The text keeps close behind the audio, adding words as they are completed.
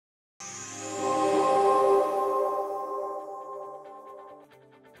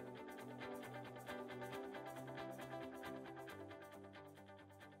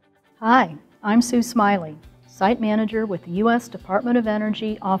Hi, I'm Sue Smiley, Site Manager with the U.S. Department of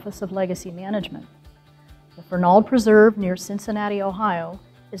Energy Office of Legacy Management. The Fernald Preserve near Cincinnati, Ohio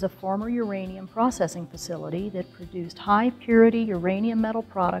is a former uranium processing facility that produced high-purity uranium metal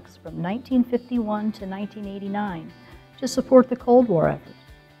products from 1951 to 1989 to support the Cold War effort.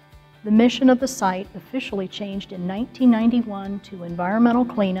 The mission of the site officially changed in 1991 to environmental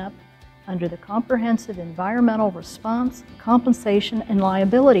cleanup under the Comprehensive Environmental Response, Compensation, and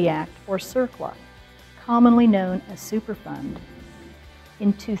Liability Act, or CERCLA, commonly known as Superfund.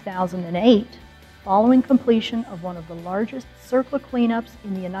 In 2008, following completion of one of the largest CERCLA cleanups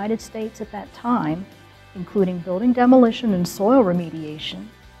in the United States at that time, including building demolition and soil remediation,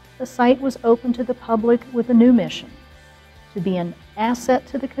 the site was open to the public with a new mission: to be an asset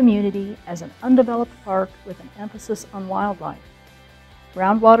to the community as an undeveloped park with an emphasis on wildlife.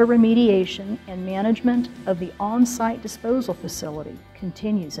 Groundwater remediation and management of the on-site disposal facility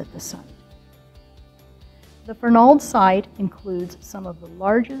continues at the site. The Fernald site includes some of the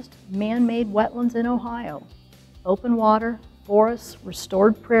largest man-made wetlands in Ohio, open water, forests,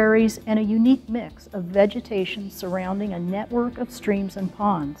 restored prairies, and a unique mix of vegetation surrounding a network of streams and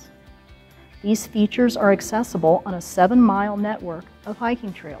ponds. These features are accessible on a 7-mile network of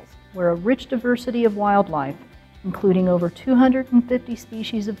hiking trails where a rich diversity of wildlife, including over 250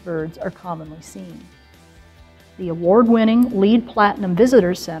 species of birds, are commonly seen. The award-winning LEED Platinum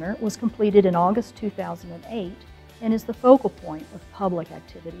Visitor Center was completed in August 2008 and is the focal point of public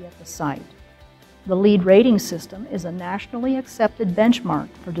activity at the site. The LEED rating system is a nationally accepted benchmark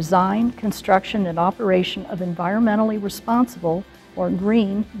for design, construction, and operation of environmentally responsible or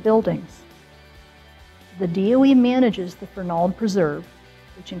green buildings. The DOE manages the Fernald Preserve,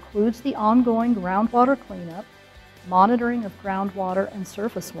 which includes the ongoing groundwater cleanup, monitoring of groundwater and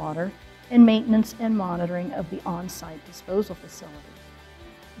surface water, and maintenance and monitoring of the on-site disposal facility.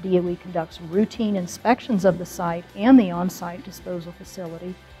 DOE conducts routine inspections of the site and the on-site disposal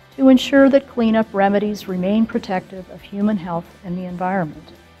facility to ensure that cleanup remedies remain protective of human health and the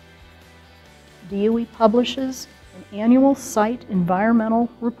environment. DOE publishes an annual site environmental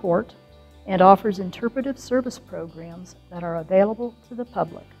report and offers interpretive service programs that are available to the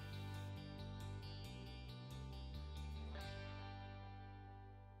public.